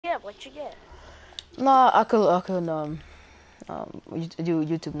get? What you get? Nah, I could do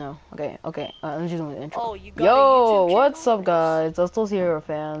YouTube now. Okay. I'm just doing the intro. Oh, you got a Yo, YouTube what's channel? up, guys? I'm still here,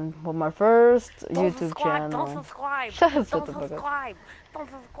 fan. With my first Don't YouTube subscribe, channel. don't subscribe, Shut don't the fuck up. subscribe, don't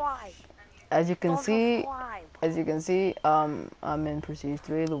subscribe, As you can don't see, subscribe. I'm in Prestige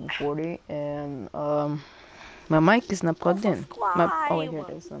 3, level 40, and my mic is not plugged in. Oh wait, here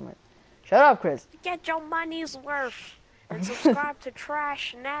it is. Never mind. Shut up, Chris. Get your money's worth and subscribe to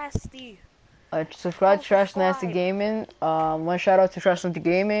Trash Nasty. Subscribe to Don't Trash Nasty subscribe. Gaming. One shout out to Trash Nasty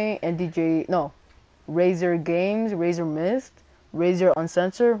Gaming and Razor Games, Razor Mist, Razor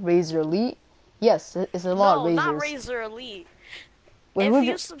Uncensored, Razor Elite. Yes, it's a lot of Razors. No, not Razor Elite. Wait, If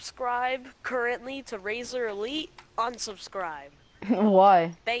you subscribe currently to Razor Elite, unsubscribe.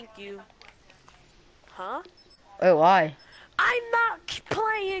 Why? Thank you. Huh? Wait, why? I'm not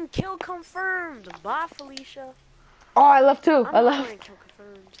playing Kill Confirmed. Bye, Felicia. Oh, I left too. I'm I not left. playing Kill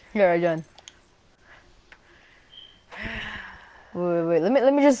Confirmed. Here, I done. Wait.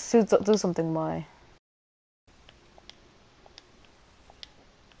 Let me just do something. My.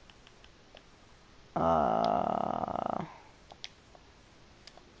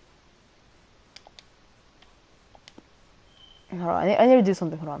 Hold on. I need to do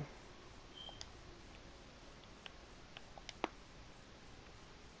something. Hold on.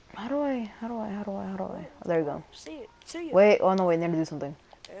 How do I? There you go. See you. Wait. Oh no. Wait. I need to do something.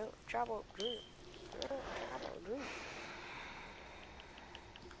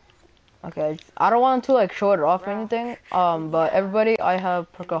 Okay. I don't want to like show it off or anything. But everybody, I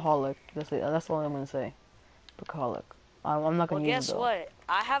have Perkaholic. That's it. That's all I'm gonna say. Perkaholic. I'm not gonna use it. Well, guess what?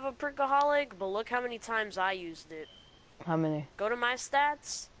 I have a Perkaholic, but look how many times I used it. How many? Go to my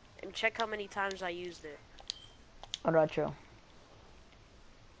stats and check how many times I used it. I got you.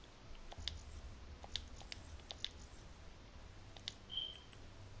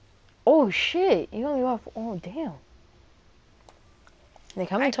 Oh shit! You only have. Oh damn. Nick,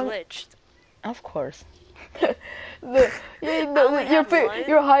 how many times? Glitched. Of course.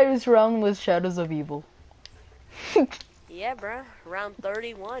 Your highest round was Shadows of Evil. Yeah, bruh. Round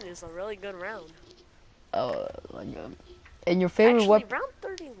 31 is a really good round. Oh my god. And your favorite weapon? Round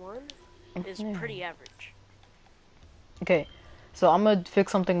 31 is pretty average. Okay, so I'm gonna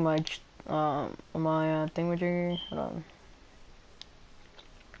fix something my thingamajigger. Hold on.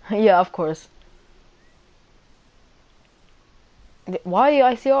 Yeah, of course. Why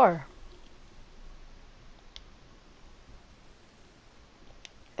ICR?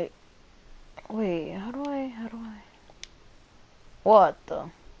 Wait, how do I? What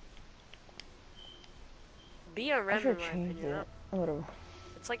the? Be a red in my opinion. Whatever.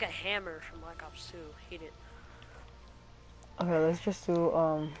 It's like a hammer from Black Ops 2. Hate it. Okay, let's just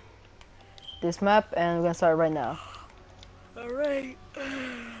do this map and we're gonna start right now. Alright.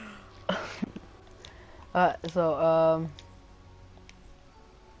 So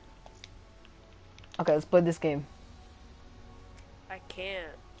okay, let's play this game. I can't.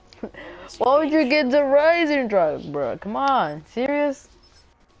 Why would you get the Rising Drug, bro? Come on, serious?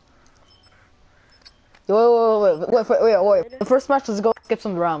 Wait. The first match, let's go skip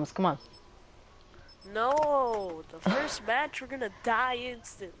some rounds. Come on. No, the first match we're gonna die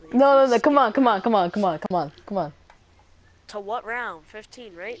instantly. No. Come on. To what round?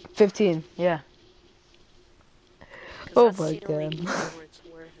 15, right? 15. Yeah. Oh my god. It's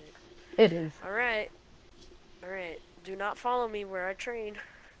worth it. It is. Alright. Do not follow me where I train.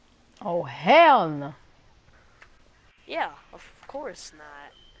 Oh hell no. Yeah, of course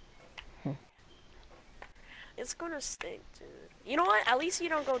not. It's gonna stink, dude. You know what? At least you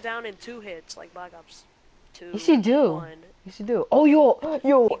don't go down in 2 hits like Black Ops 2. Yes, you do. 1. Yes, you do. Oh, yo.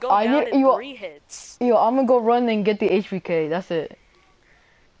 You go down in 3 hits. Yo, I'm gonna go run and get the HVK. That's it.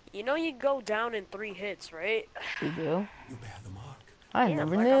 You know you go down in 3 hits, right? You do? You bear the mark. I yeah,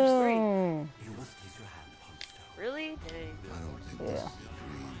 never Black knew. Ops 3. You must place your hand upon the stone. Really? Dang. Yeah.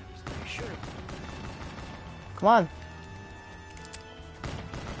 Sure. Come on.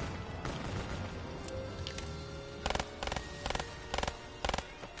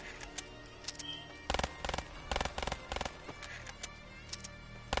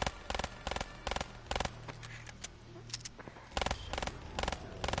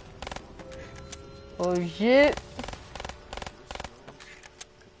 Oh shit.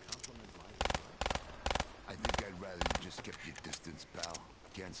 I think I'd rather you just kept your distance, pal.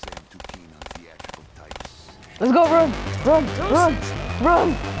 Can't say I'm too keen on theatrical types. Let's go,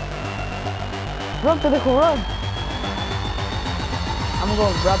 run to the cool, run. I'm gonna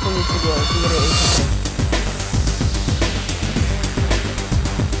go rapidly to the HVK.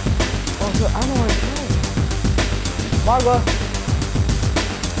 Oh, so I don't know where it's going. Margo.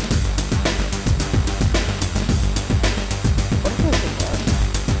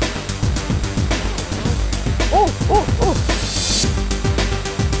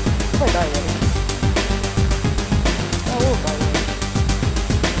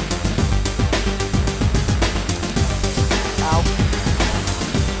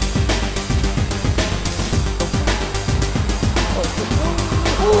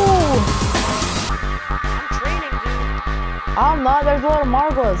 Ah, there's a lot of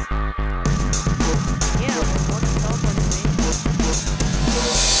Margwas. Yeah, but what's teleporting me?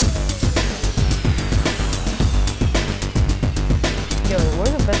 Yo,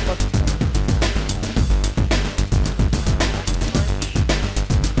 where's the best fucking stuff?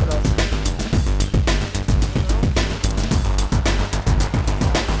 What else?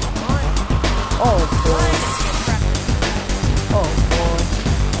 Oh boy. Oh boy.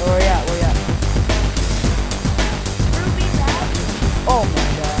 Where we at? Where we at? Oh my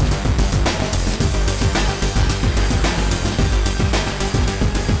god.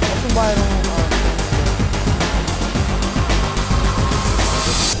 That's why I don't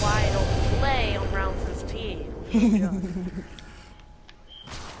Why I don't play on round 15.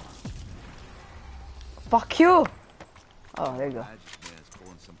 Fuck you! Oh, there you go. Magic man's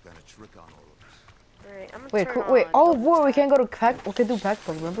pulling some kind of trick on all of us. Alright, I'm gonna Wait, turn wait. on Oh, double boy, we tap. can't go to pack. We can do pack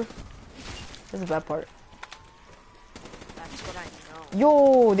play, remember? This is the bad part. That's what I know.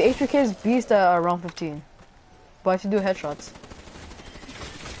 Yo, the H3K is beast at round 15. But I should do headshots.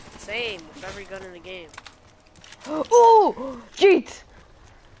 Same with every gun in the game. Oh! Cheat!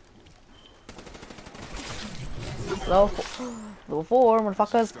 Level 4,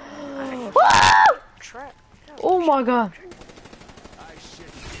 motherfuckers. Ah! Trap. Yeah, Oh my god. I shit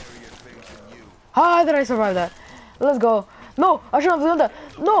scarier things than you. How did I survive that? Let's go. No, I shouldn't have done that.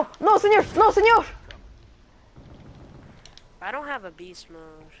 No, no, senor, no, senor. I don't have a beast mode.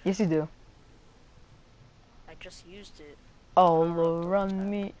 Yes, you do. I just used it. All around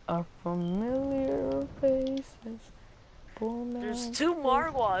me are familiar faces. There's 2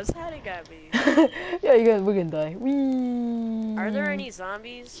 Margwas heading at me. Yeah, you guys, we can die. Whee! Are there any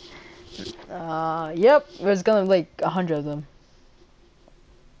zombies? Yep. There's gonna be like 100 of them.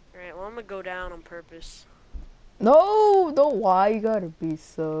 Alright, well I'm gonna go down on purpose. No, don't. Why you gotta be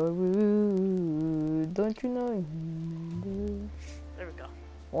so rude? Don't you know? There we go.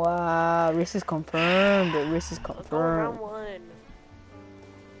 Wow, race is confirmed. Race is Let's go round confirmed. 1.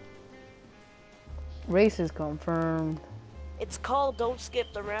 Race is confirmed. It's called Don't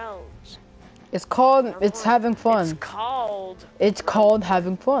Skip the Rounds. It's called. Round It's 1. having fun. It's called. It's called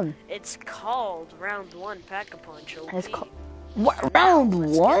having fun. It's called round 1 Pack-a-Punch. OP. It's called. What round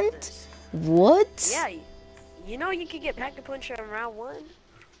Let's get one? this. What? Yeah, you know you could get Pack-a-Punch on round 1?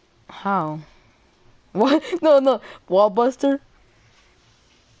 How? What? No, no. Wallbuster?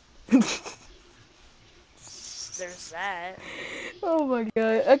 There's that. Oh my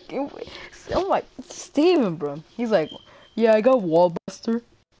god. I can't wait. Oh my. Steven, bro. He's like, yeah, I got Wallbuster.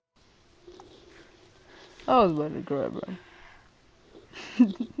 I was about to grab,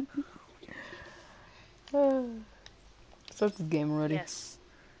 bro. Start this game already. Yes.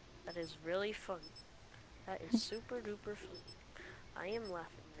 That is really fun. That is super duper fun. I am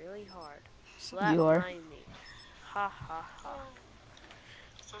laughing really hard. Slap You are? behind me. Ha ha ha.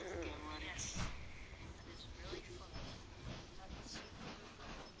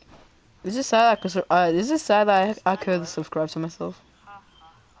 This is sad. This is sad that I could subscribe to myself.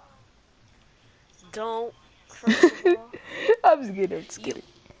 Don't. First of all, I'm just kidding. I'm just kidding.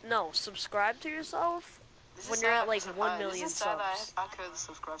 no, subscribe to yourself when you're at like 1 million subs. I could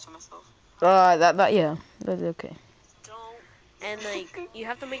subscribe to myself. Yeah, that's okay. Don't. And like, you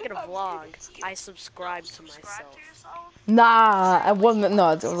have to make it a vlog. I subscribe to myself. Nah, I wasn't.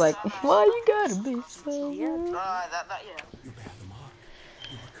 No, it was like, why you gotta be so? Yeah. rude? Yeah. You bear the mark.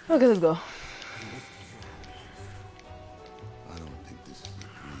 Okay, let's go. I don't think this is a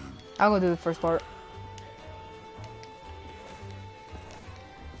dream. I'm gonna do the first part.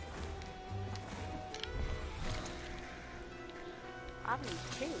 I'm the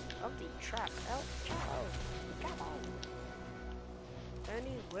king of the trap. El Chapo. Chapo.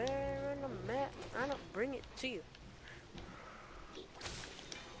 Anywhere on the map, I don't bring it to you.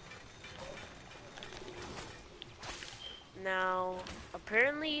 Now,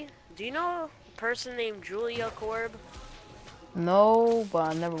 apparently, do you know a person named Julia Korb? No, but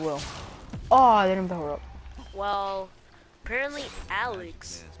I never will. Oh, I didn't power up. Well, apparently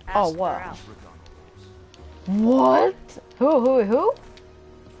Alex asked Oh, her wow. out. What? Who?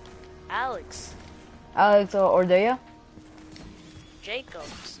 Alex Alex Ordea?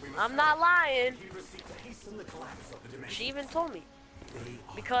 Jacobs. I'm not lying. She even told me.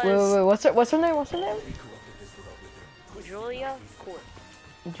 Because Wait. What's her name? What's her name? Julia Korb.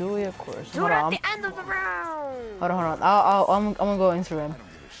 Julia, of course. Dude, Hold at on. the end of the round. Hold on. I'm gonna go Instagram. I don't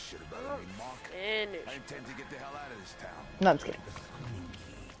give a shit about any mark. Finish. I intend to get the hell out of this town. No, I'm just kidding.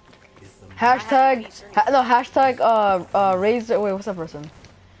 Hashtag raise. Wait, what's that person?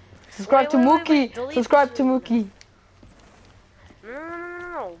 Subscribe to Wait, Mookie. delete Subscribe this to one. Mookie.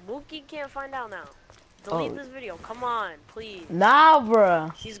 No. Mookie can't find out now. Delete this video. Come on, please. Nah,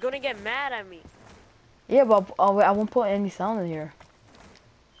 bruh. He's gonna get mad at me. Yeah, but wait, I won't put any sound in here.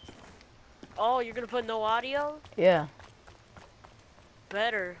 Oh, you're gonna put no audio? Yeah.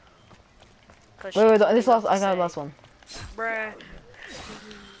 Better. Wait, this last. I got last one. Bruh.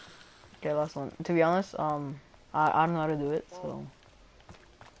 Okay, last one. To be honest, I don't know how to do it, so.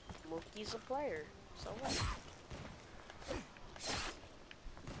 Mookie's a player. So what?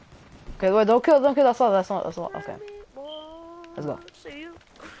 Okay, wait, don't kill. That's all. Okay, let's go.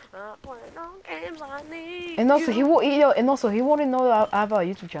 And also, he won't. And also, he won't know that I have a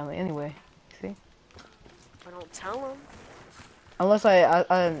YouTube channel anyway. See? I don't tell him. Unless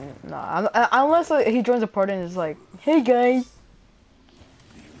unless he joins a party and is like, "Hey guys."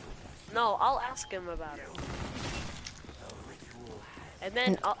 No, I'll ask him about it. And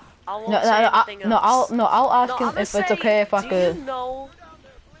then I'll No, say anything else. I'll ask him I'ma if it's say, okay if I do could. you know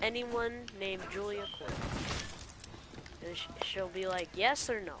anyone named Julia Court? And she'll be like, yes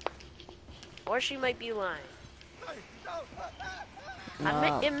or no. Or she might be lying.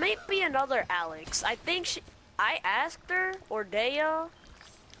 It might be another Alex. I think I asked her, or Dea,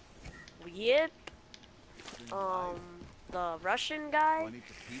 Yip, the Russian guy,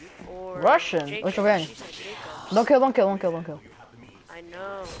 or Russian? Jacob. Which one? She said Jacob. Don't kill. I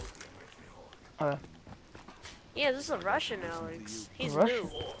know. Okay. Yeah, this is a Russian Alex. He's Russian?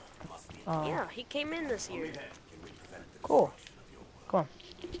 new. Yeah, he came in this year. Cool. Come on.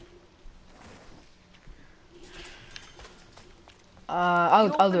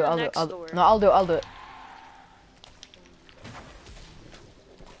 I'll do it. I'll do it.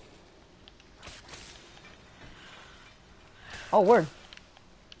 Oh, word.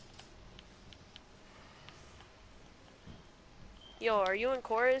 Yo, are you in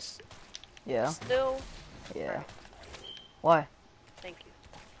chorus Yeah. still? Yeah. Why? Thank you.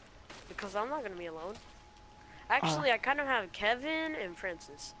 Because I'm not gonna be alone. Actually, I kind of have Kevin and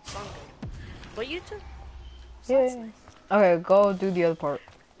Francis. So I'm good. But you too. Yeah. Okay, go do the other part.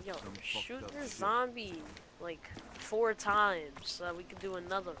 Yo, shoot this zombie like 4 times so that we can do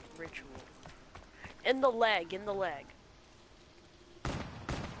another ritual. In the leg.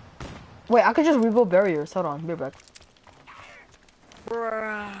 Wait, I could just rebuild barriers. Hold on, be right back.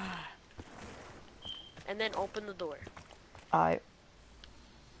 Bruh. And then open the door. Alright.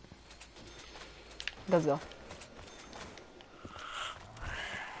 Let's go.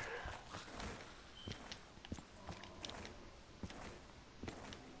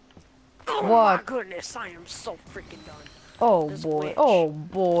 Oh What? my goodness, I am so freaking done. Oh This boy. witch. Oh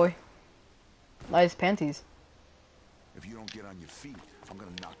boy. Nice panties. If you don't get on your feet, I'm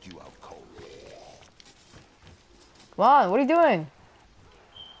gonna knock you out cold. Come on, what are you doing?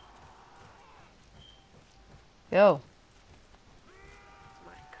 Yo,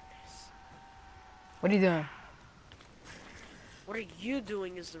 My goodness. what are you doing? What are you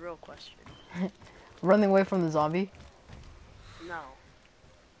doing is the real question. Running away from the zombie? No.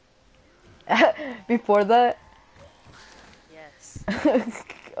 Before that? Yes.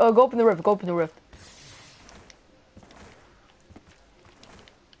 Oh, go open the rift.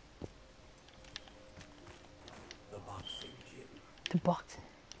 The boxing.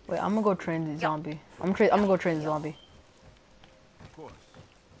 Wait, I'm gonna go train the zombie. I'm gonna go train the zombie. Of course.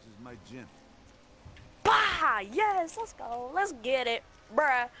 This is my gym. Bah! Yes, let's go. Let's get it,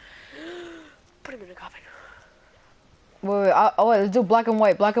 bruh. Put him in the coffin. Wait, let's do black and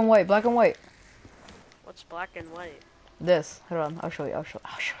white. What's black and white? This. Hold on, I'll show you. When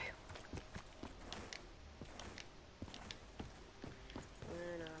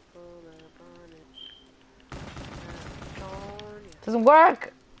I pull up on it, I'm on ya. Doesn't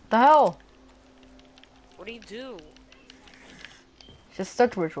work. The hell? What do you do? Just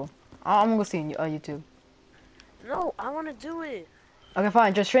start the ritual. I'm gonna go see on YouTube. No, I want to do it. Okay,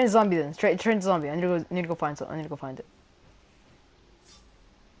 fine. Just train the zombie then. Train the zombie. I need to go find it.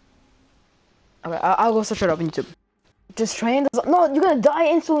 Okay, I'll go search it up on YouTube. Just train the No, you're gonna die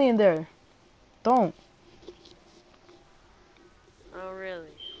instantly in there. Don't. Oh, really?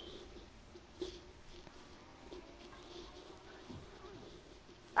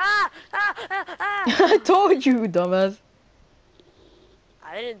 I told you, dumbass.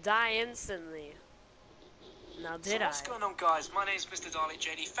 I didn't die instantly. Now did What's I? going on, guys? My name's Mr. Dalek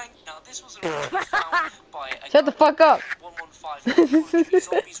JD. Now, this was originally found by a Shut the fuck up. 115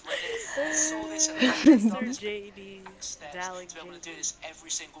 zombies Reddit. Saw this and Mr. JD, steps Dalek to be able to do JD. this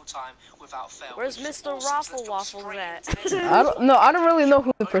every single time without fail. Where's which is Mr. awesome. Raffle So let's Waffle go at? straight I don't really know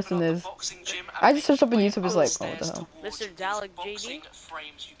who the person Open up is. boxing gym and I just searched up on make YouTube, it's your like, way oh, what the hell. upstairs Mr. towards Dalek these JD? boxing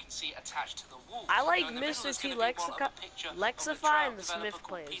frames you can see attached to the wall. I like Now, in the middle, Mr. there's T gonna be one of a picture of the Lexify trout and the developer Smith called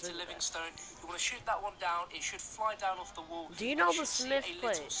plays. Peter Look at that. Livingstone. You want to shoot that one down. It should fly down off the wall. Do you and know you the should see Smith a little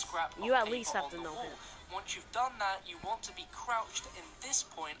plays? scrap You of at least paper have to on the know wall. him. Once you've done that, you want to be crouched in this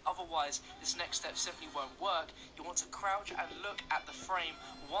point, otherwise this next step simply won't work. You want to crouch and look at the frame,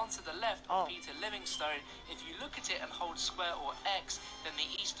 one to the left of Peter Livingstone. If you look at it and hold square or X, then the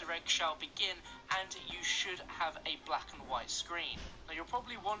Easter egg shall begin, and you should have a black and white screen. Now you're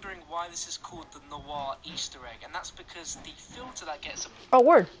probably wondering why this is called the Noir Easter egg, and that's because the filter that gets Oh,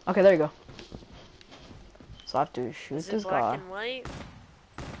 word. Okay, there you go. So I have to shoot Is it this black guy. and white?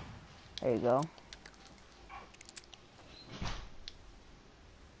 There you go.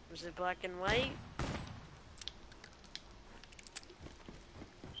 Is it black and white?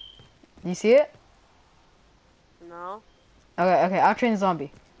 You see it? No. Okay, I'll train the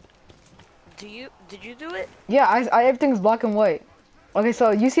zombie. Did you do it? Yeah, I everything's black and white. Okay,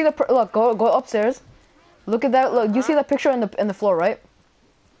 so you see the look. Go upstairs. Look at that. Look, you see the picture in the floor, right?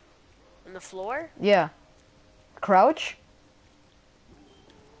 On the floor? Yeah. Crouch.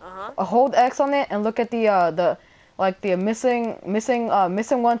 Uh-huh. Hold X on it and look at the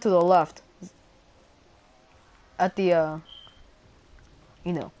missing one to the left. At the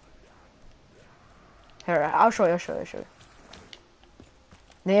you know. Here, I'll show you.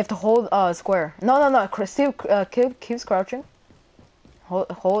 They have to hold square. No. Steve keeps crouching.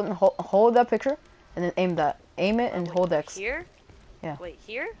 Hold that picture, and then aim that. Aim it and hold X. Here? Yeah. Wait,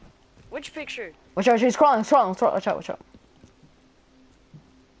 here? Which picture? Watch out! She's crawling. Watch out!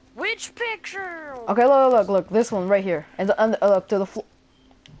 Which picture? Okay, look. This one right here, and look to the floor.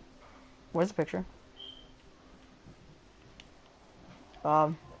 Where's the picture?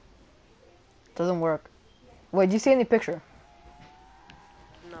 Doesn't work. Wait, do you see any picture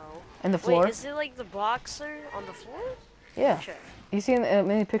No. in the floor? Wait, is it like the boxer on the floor? Yeah. Check. You see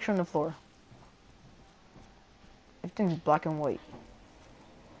any picture on the floor? Everything's black and white.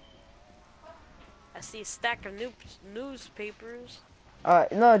 I see a stack of newspapers.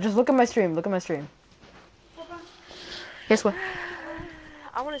 No, just look at my stream. Guess what?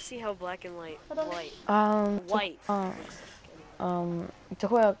 I want to see how black and white. White.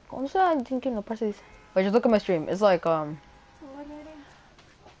 Wait, just look at my stream. It's like looks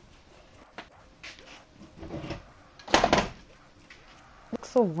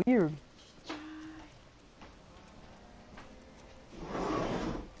so weird.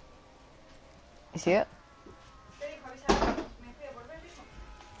 You see it?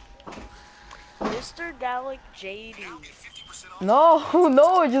 Mr. Dalek JD. No,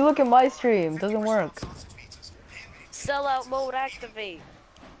 just look at my stream. Doesn't work. Sellout mode activate.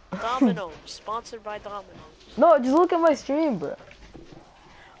 Domino's. Sponsored by Domino's. No, just look at my stream, bro.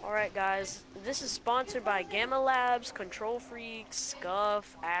 Alright guys, this is sponsored by Gamma Labs, Control Freaks,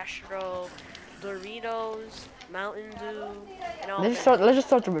 Scuff, Astro, Doritos, Mountain Dew, and all Let's that. just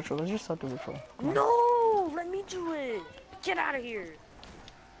start the ritual. No! Let me do it! Get out of here!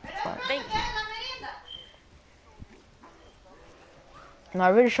 Fine. Thank you. No, I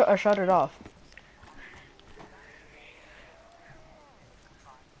already shut it off.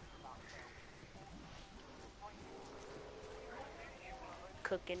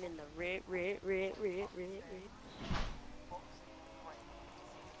 Cooking in the red.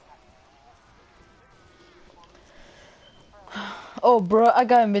 Oh, bro, I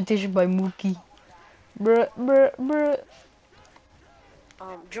got an invitation by Mookie. Bruh.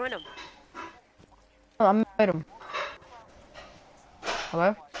 Join him. I'm gonna invite him.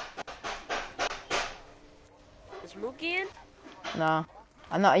 Okay? Is Mookie in? Nah.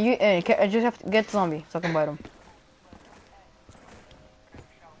 I'm not. I just have to get the zombie so I can bite him.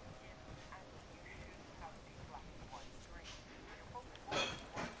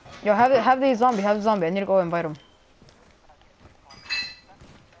 Yo, have the zombie. I need to go invite him.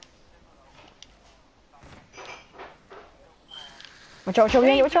 Watch out.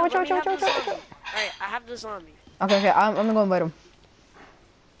 Alright, I have the zombie. Okay, I'm gonna go invite him.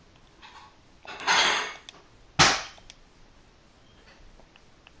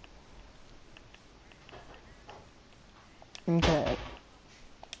 Okay.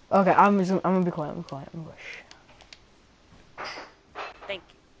 Okay, I'm gonna be quiet. Thank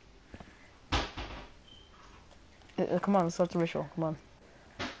you. Come on, let's start the ritual. Come on.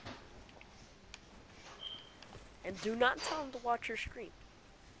 And do not tell him to watch your stream.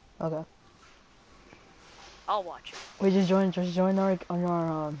 Okay. I'll watch it. Wait, just join our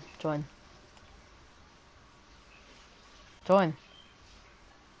join.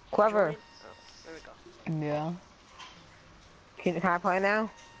 Clever. Join. Oh, there we go. Yeah. Can I play now?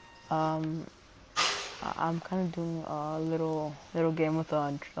 I'm kind of doing a little game with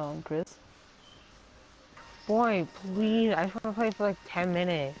Chris. Boy, please, I just want to play for like 10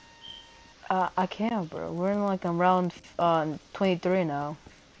 minutes. I can't, bro. We're in like round 23 now.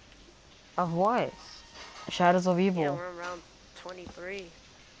 Of what? Shadows of Yeah, Evil. we're around 23.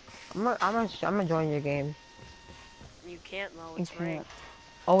 I'm enjoying your game. You can't though, You it's can't. ranked.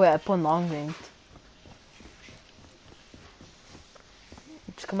 Oh wait, I put long ranked.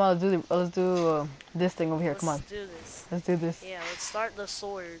 Just come on, let's do this thing over here. Come on, Let's do this. let's do this. Yeah, let's start the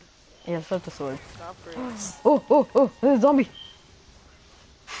sword. Yeah, start the sword. The upgrades. Oh, there's a zombie.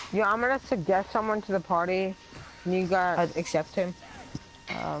 Yeah, I'm gonna suggest someone to the party. And you guys accept him.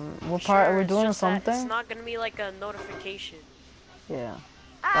 What Sure, part? We're it's doing just that something. It's not gonna be like a notification. Yeah.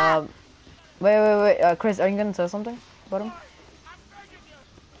 Ah! Wait. Chris, are you gonna say something about him?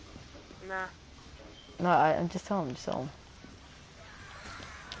 Nah. No, I'm just telling him.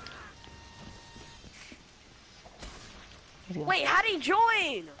 Wait, how'd he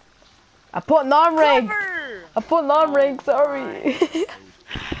join? I put non-rank. Clever! I put non-rank. Oh Sorry.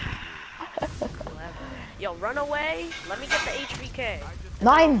 Clever. Yo, run away. Let me get the HVK.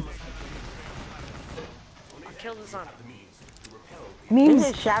 9 Or kill the zombie. This memes.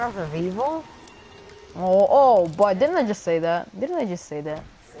 is Shadows of Evil? Oh, boy, didn't I just say that?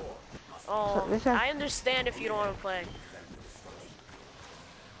 Oh, This is- I understand if you don't want to play.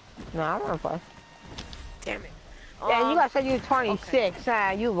 No, I wanna play. Damn it. Yeah, you guys said you were 26.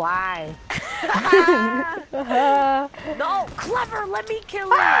 You lie. No, Clever, let me kill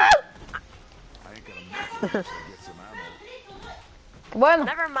you. I ain't gonna make it. Get some ammo. Bueno.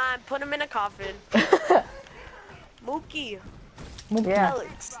 Never mind, put him in a coffin. Mookie, Yeah.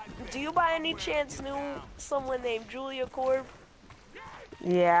 Alex, do you by any chance know someone named Julia Korb?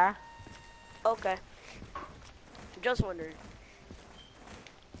 Yeah. Okay. Just wondered.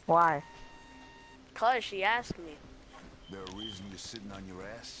 Why? Cause she asked me. There a reason you're sitting on your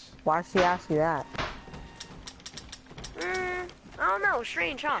ass? Why'd she ask you that? I don't know,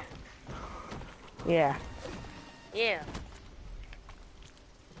 strange, huh? Yeah. Yeah.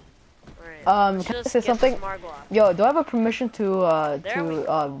 Alright. let's Can I just say get something? some Margwa. Yo, do I have a permission to There we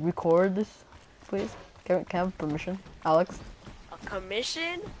record this, please? Can I have permission, Alex? A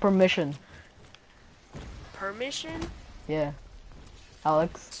commission? Permission. Permission? Yeah.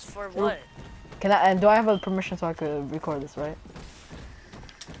 Alex, For what? can I? And do I have a permission so I could record this, right?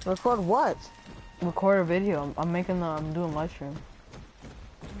 Record what? Record a video. I'm doing live stream.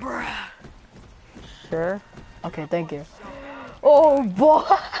 Bruh. Sure. Okay, thank you. Oh boy.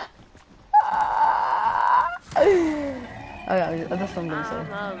 Okay, that's what I'm gonna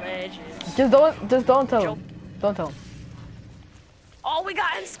say. I'm a legend. Just don't tell Joke. him. Don't tell him. Oh, we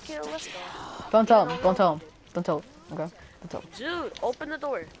got his kill. Let's go. Don't tell him. Don't tell him. Don't tell him. Okay. Don't tell him. Dude, open the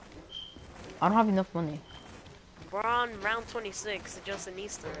door. I don't have enough money. We're on round 26. It's just an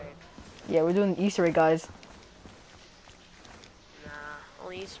Easter egg. Yeah, we're doing Easter egg, guys. Nah,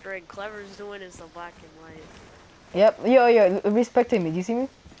 only Easter egg Clever's doing is the black and white. Yep. Yo, respecting me. Do you see me?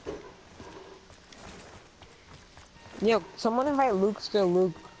 Yo, someone invite Luke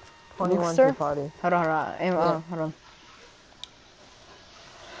 21 to Lukester? the party. Hold on. Hold on.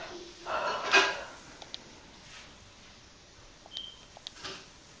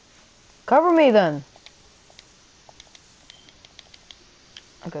 Cover me then.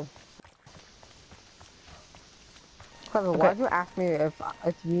 Okay. Clever, why'd you ask me if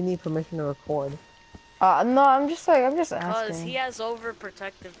you need permission to record? No, I'm just Because asking. he has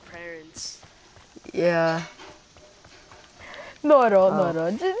overprotective parents. Yeah. No, I don't. Oh.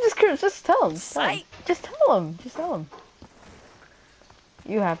 No. Just tell him. Psych. Just tell him. Just tell him.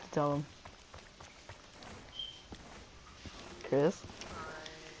 You have to tell him. Chris?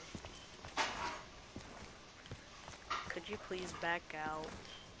 Could you please back out?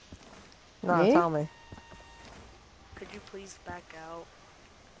 No, Me? tell me. Could you please back out?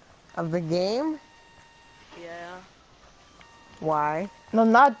 Of the game? Yeah. Why? No,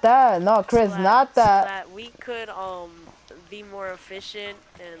 not that. No, Chris, not So that. that we could be more efficient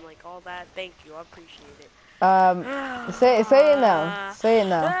and like all that. Thank you, I appreciate it. Say it now. Say it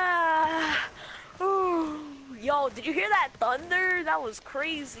now. Ah. Ooh. Yo, did you hear that thunder? That was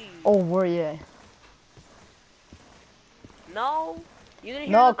crazy. Oh, where yeah. No? You didn't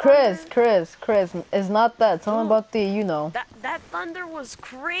hear No, the thunder? Chris, it's not that. Tell him Dude. about the, you know. That thunder was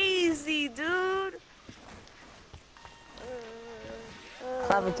crazy, dude.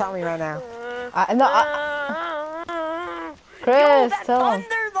 Clever, tell me right now. Chris, Yo, that tell him.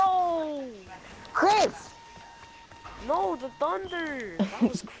 thunder though. Chris! No, the thunder. That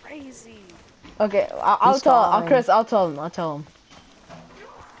was crazy. Okay, I'll He's tell fine. Chris, I'll tell him.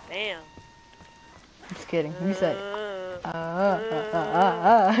 Damn. Just kidding. You said.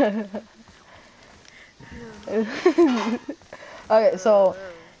 Okay, so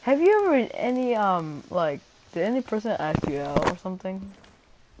have you ever any like did any person ask you out or something?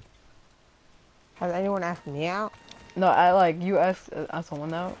 Has anyone asked me out? No, I like you asked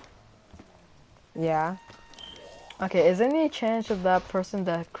someone out. Yeah. Okay, is there any chance of that person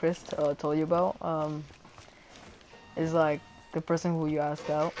that Chris told you about is like the person who you asked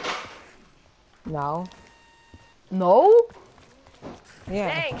out? No. No?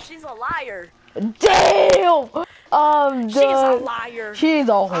 Yeah. Dang, she's a liar. Damn! She's a liar. She's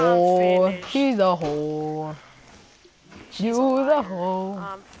a whore. finished. She's a whore. She's You a liar. the whore.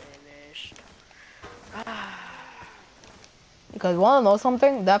 I'm finished. Because wanna know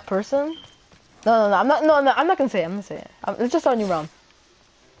something? That person? No, I'm not. No, I'm not gonna say it. I'm gonna say it. Let's just start a new round.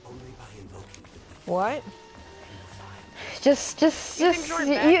 What? Just, can join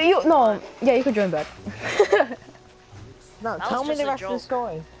back you, if you no, want. yeah, you can join back. No, That tell was me the just a rest of the joke.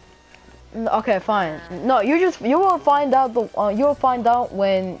 story. Okay, fine. No, you will find out you will find out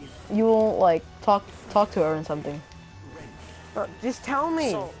when you will like talk to her and something. Just tell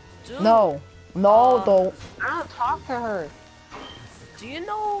me. So, dude, No, don't. I don't talk to her. do you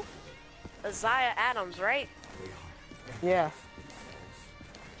know Isaiah Adams, right? Yeah.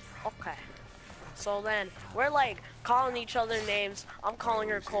 Okay. So then, we're like calling each other names. I'm calling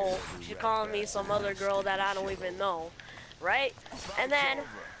her Cole. She's calling me some other girl that I don't even know. Right? And then,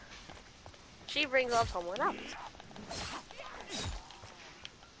 she brings up someone else.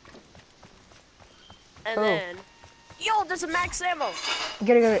 And Who? then, yo, there's a max ammo.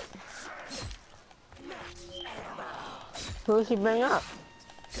 Get it. Who did she bring up?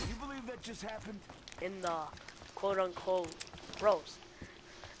 Can you believe that just happened? In the quote-unquote roast.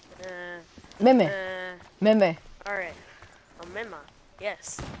 Meme. Alright. A Mima.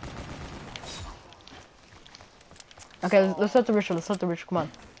 Yes. Okay, let's start the ritual. Come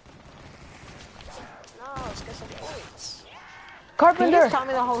on. No, let's get some points. Can you Carpenter. just tell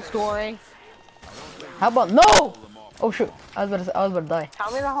me the whole story? How about no? Oh shoot! I was about to die.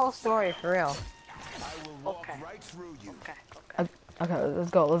 Tell me the whole story, for real. I will walk Okay. right through you. Okay. Okay, let's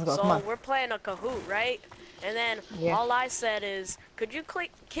go. So Come on. we're playing a Kahoot, right? And then Yeah. all I said is, could you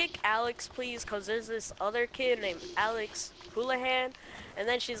kick Alex, please? Cause there's this other kid named Alex Houlihan. And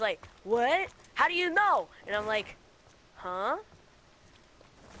then she's like, what? How do you know? And I'm like, huh?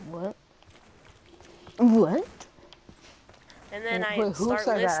 What? And then I Wait, who start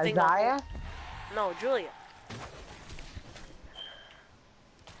said that? listing. the whole- Isaiah? No, Julia.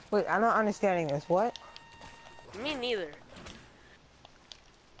 Wait, I'm not understanding this. What? Me neither.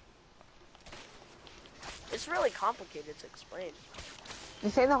 It's really complicated to explain.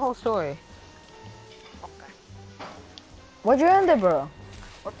 Just say the whole story. Okay. What'd you end it, bro?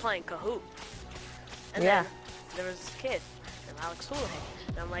 We're playing Kahoot. And Yeah. then there was this kid named Alex Houlihan.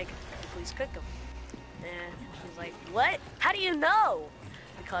 And I'm like, please cook him. And she's like, what? How do you know?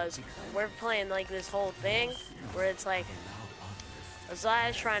 Because we're playing like this whole thing where it's like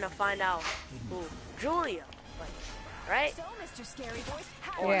Isaiah's trying to find out who Julia, like, right? So, Mr. Scary Voice,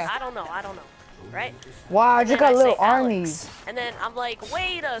 how Or Yeah. I don't know, right? Wow, I And just then got I little say Alex. armies. And then I'm like,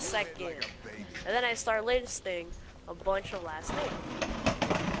 wait a second. And then I start listing a bunch of last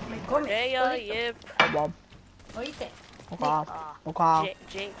names. Dea, Yip, Wow. Oíste. Okay. uh,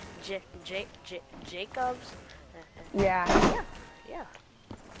 Jacobs. Yeah. Yeah.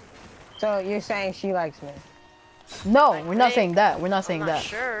 So you're saying she likes me? No, I we're not think- saying that. We're not saying I'm not that.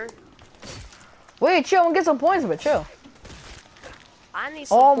 sure. Wait, chill. I'm gonna get some points, but chill. I need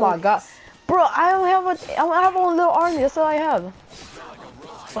some Oh my points. god, bro! I don't have a little army. That's all I have.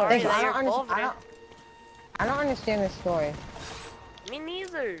 Sorry Thank you. that I you're don't, over there. I don't understand this story. Me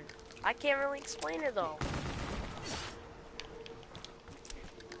neither. I can't really explain it though.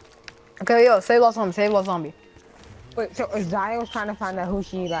 Okay, yo, save lost zombie. Save lost zombie. Wait, so Isaiah was trying to find out who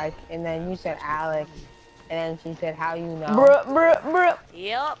she liked, and then you said Alex, and then she said how you know. Bruh.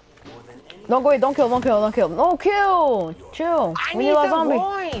 Yep. Don't go. Wait, don't kill. No kill. Chill. I We need lost the zombie.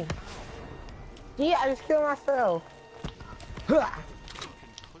 coin. Yeah, I just killed myself. Look,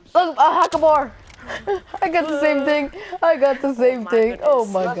 a Hakabar. I got the same thing. my thing. Oh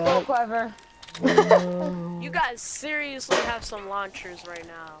goodness. my Let's go, god. Clever. You guys seriously have some launchers right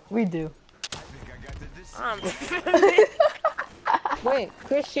now. We do. I think I got the distance. Wait,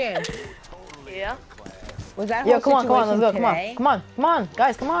 Christian, Yeah. was that Yo, whole come on. Let's go. situation today? Come on,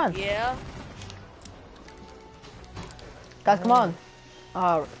 guys. Come on. Yeah. Guys, come on.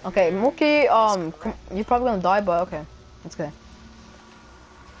 Okay, Mookie. You're probably gonna die, but okay, it's okay.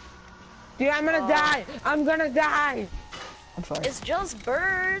 Dude, I'm gonna die. I'm gonna die. I'm sorry. It's just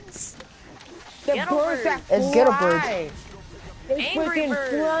birds. The Ghetto birds that birds. It's ghetto birds. fly. They Angry freaking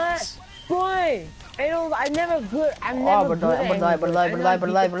birds. Boy, I'm never good. I'm Oh, never but good die, at but die, but Angry die,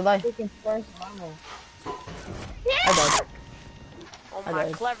 Birds. but die, but die, I but die. freaking first level. I died. Oh I my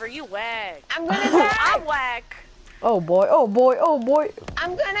died. Clever, you whack. I'm gonna die. I'm whack. Oh boy, oh boy, oh boy.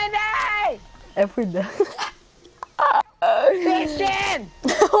 I'm gonna die. Every day. Christian.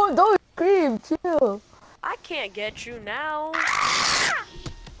 Oh, don't scream, chill. I can't get you now.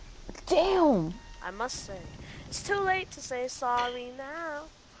 Damn. I must say, it's too late to say sorry now.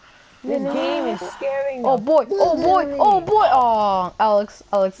 This game is scaring Oh the boy, oh boy, oh boy. Oh, Alex,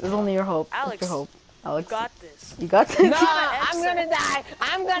 it's only your hope. Alex, It's your hope. Alex, You got this. you got this? No, I'm gonna die.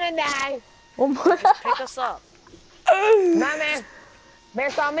 I'm gonna die. Oh my. Pick us up. Nah, man.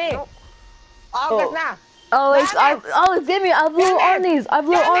 Based on me. Nope. August now. Alex, Alex, give me. I have little Yeah, man. armies. I have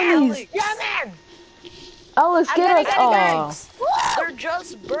little Yeah, man. armies. Yeah, man. Alex, I'm get gonna us. get Oh, bags. They're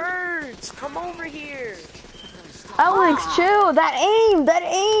just birds. Come over here. Alex, chill. That aim.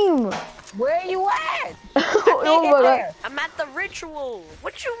 Where you at? Oh my god. I'm at the ritual.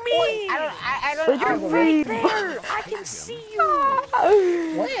 What you mean? I don't What you argue. mean? There. I can see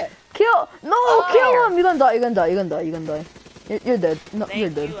you. Where? Kill. No, Oh. kill him. You're gonna die. You're gonna die. You're gonna die. You're gonna die. You're dead. No, you're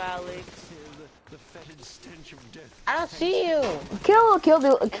Thank dead. you, Alex. The fetid stench of death. I don't see you. Kill Now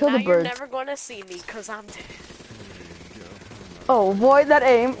the you're bird. never gonna see me, cause I'm dead. Oh boy, that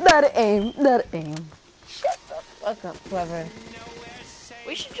aim. Fuck up, Clever.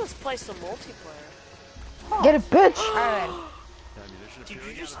 We should just play some multiplayer. Get it, bitch. Alright. Did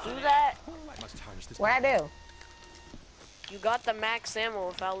you just do that? What I do? You got the max ammo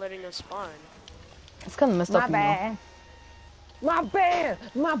without letting us spawn. It's kind of messed My up, you know. bad.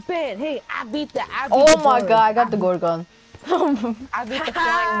 My bad. Hey, I beat the. Oh my bird. god, I got the Gorgon. I beat the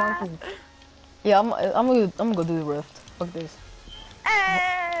flying monkey. Yeah, I'm gonna go do the rift. Fuck this.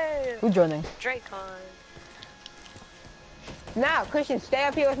 Hey! Who's joining? Dracon. Now, Christian, stay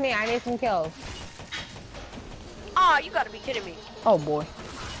up here with me. I need some kills. Aw, you gotta be kidding me. Oh boy.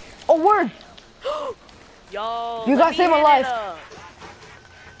 Oh word. Yo, You let gotta me save my hit life. it up.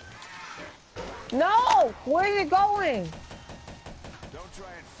 No, where's it going? Don't try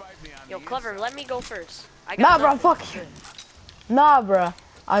and fight me on Yo, the Clever, inside. let me go first. I Nah, got bro, nothing. fuck you. Nah, bruh.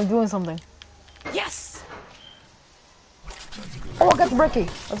 I'm doing something. Yes! Oh, I got the Bricky.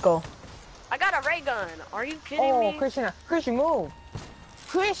 Let's go. I got a ray gun. Are you kidding Oh, me? Christian, move.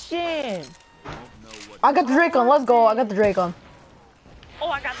 Christian. I got the Dracon. Let's go. I got the Dracon. Oh,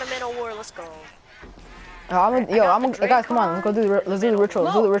 I got the Man of War. Let's go. Guys, come on. Let's go do the let's do the ritual.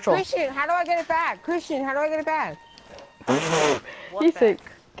 Let's do the ritual. Christian, how do I get it back? Christian, how do I get it back? What You back? think?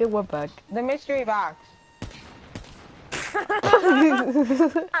 Get what back? The mystery box.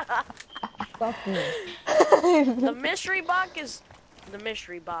 Fuck you. The mystery box is the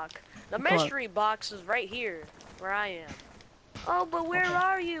mystery box. The mystery box is right here, where I am. Oh, but where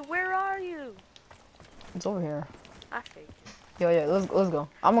are you? Where are you? It's over here. I think. Yo, yeah. Let's go.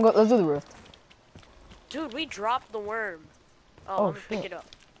 I'm gonna go. Let's do the rift. Dude, we dropped the worm. Oh, Oh, let me pick shit. it up.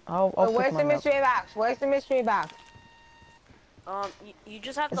 I'll But pick where's the mine up. mystery box? Where's the mystery box? You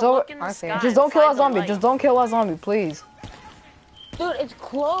just have It's to over- look in the okay. sky. Just and don't kill find that the zombie. light. Just don't kill that zombie, please. Dude, it's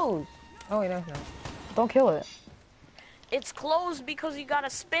closed. Oh, wait, no, it's not. Don't kill it. It's closed because you gotta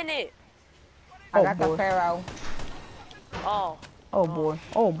spin it. I Oh, got boy. the pharaoh. Oh, Oh boy.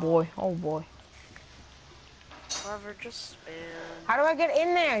 Oh boy. Oh boy. Clever, just spin. How do I get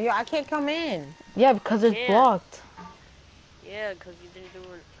in there? Yo, I can't come in. Yeah, because it's Yeah. blocked. Yeah, because you didn't do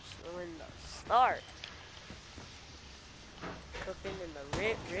it in the start. Cooking in the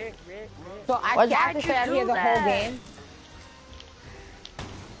Rick. So Why'd I have you to stay out do here the that? whole game.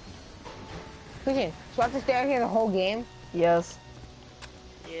 Christian, so I have to stay out here the whole game? Yes.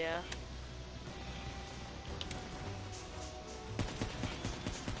 Yeah.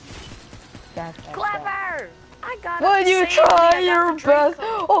 That's Clever! I got it. When you try your best.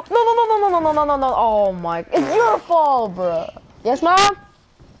 Oh no. Oh my. It's your fault, bro. Yes, mom.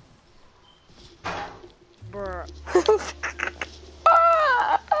 Bruh.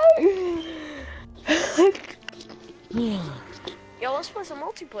 Yo, let's play some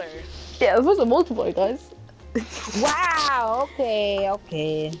multiplayer. Yeah, this was a multiplayer, guys. Wow,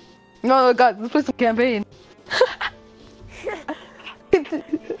 okay. No, guys, let's play some campaign.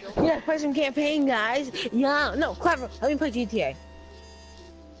 Yeah, play some campaign, guys. Yeah, no, Clever, let me play GTA.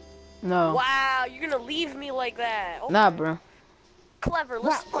 No. Wow, you're gonna leave me like that. Oh, Nah, bro. Clever,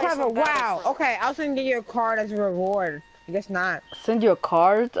 let's play Clever, some wow. Battlefront. Okay, I'll send you a card as a reward. I guess not. Send you a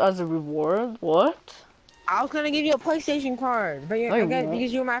card as a reward. What? I was gonna give you a PlayStation card, but No, you won't.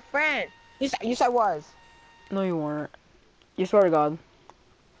 because you're my friend. Yes, I was. No, you weren't. You swear to God.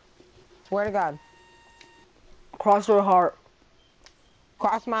 Swear to God. Cross your heart.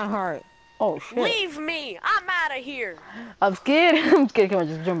 Cross my heart. Oh shit. Leave me! I'm out of here! I'm scared. I'm scared. Come on,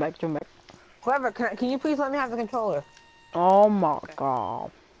 just jump back. Jump back. Clever, can you please let me have the controller? Oh my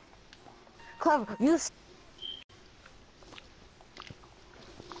god. Clever, you.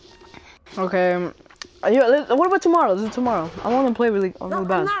 Okay. What about tomorrow? This is tomorrow. I want to play really No, really I'm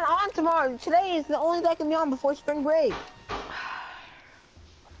bad. not on tomorrow. Today is the only day I can be on before spring break.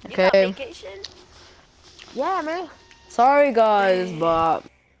 You got Okay. vacation? Yeah, man. Sorry guys, but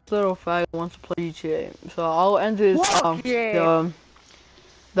little fag wants to play GTA. So I'll end this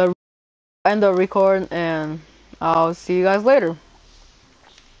the end the record and I'll see you guys later.